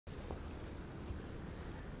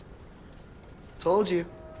Told you.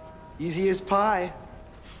 Easy as pie.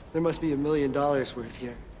 There must be $1 million worth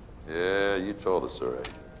here. Yeah, you told us already.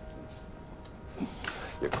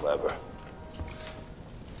 You're clever.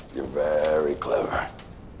 You're very clever.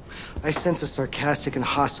 I sense a sarcastic and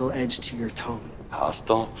hostile edge to your tone.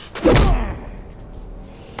 Hostile? You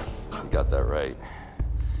got that right.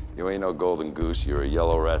 You ain't no golden goose, you're a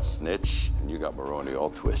yellow rat snitch, and you got Maroney all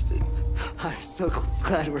twisted. I'm so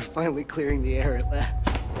glad we're finally clearing the air at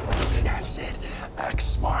last. That's it. Act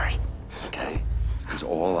smart, okay? Because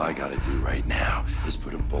all I gotta do right now is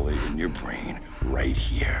put a bullet in your brain right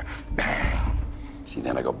here. Bang! See,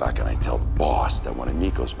 then I go back and I tell the boss that one of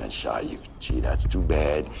Nico's men shot you. Gee, that's too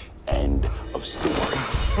bad. End of story.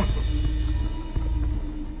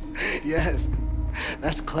 Yes,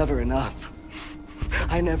 that's clever enough.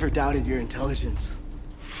 I never doubted your intelligence.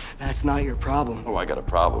 That's not your problem. Oh, I got a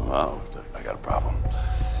problem, huh? I got a problem.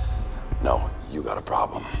 No, you got a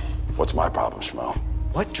problem. What's my problem, Schmo?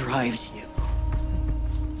 What drives you?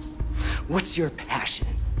 What's your passion?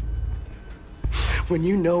 When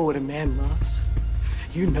you know what a man loves,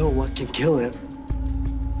 you know what can kill him.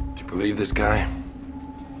 Do you believe this guy?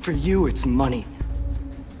 For you, it's money.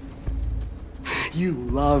 You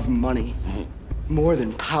love money more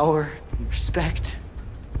than power and respect.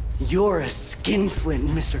 You're a skinflint,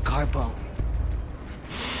 Mr. Carbone.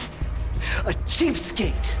 A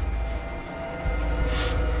cheapskate.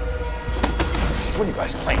 What are you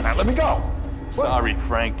guys playing at? Let me go! Sorry,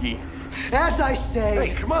 Frankie. As I say,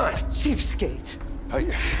 Hey, come on! a cheapskate.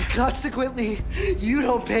 Hey. Consequently, you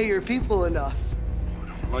don't pay your people enough.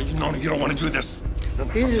 Well, you don't want to do this.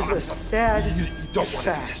 It is a sad You don't want to do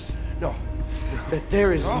fact this. No. that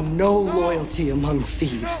there is no loyalty among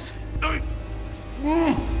thieves.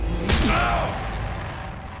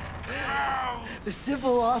 The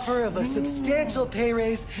simple offer of a substantial pay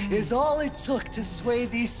raise is all it took to sway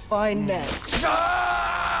these fine men.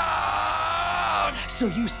 So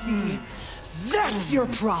you see, that's your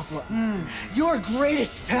problem. Your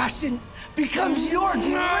greatest passion becomes your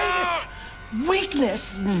greatest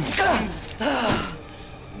weakness.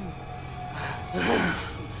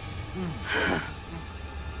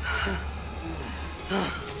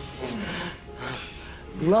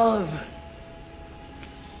 Love,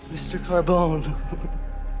 Mr. Carbone.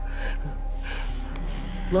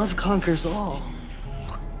 Love conquers all.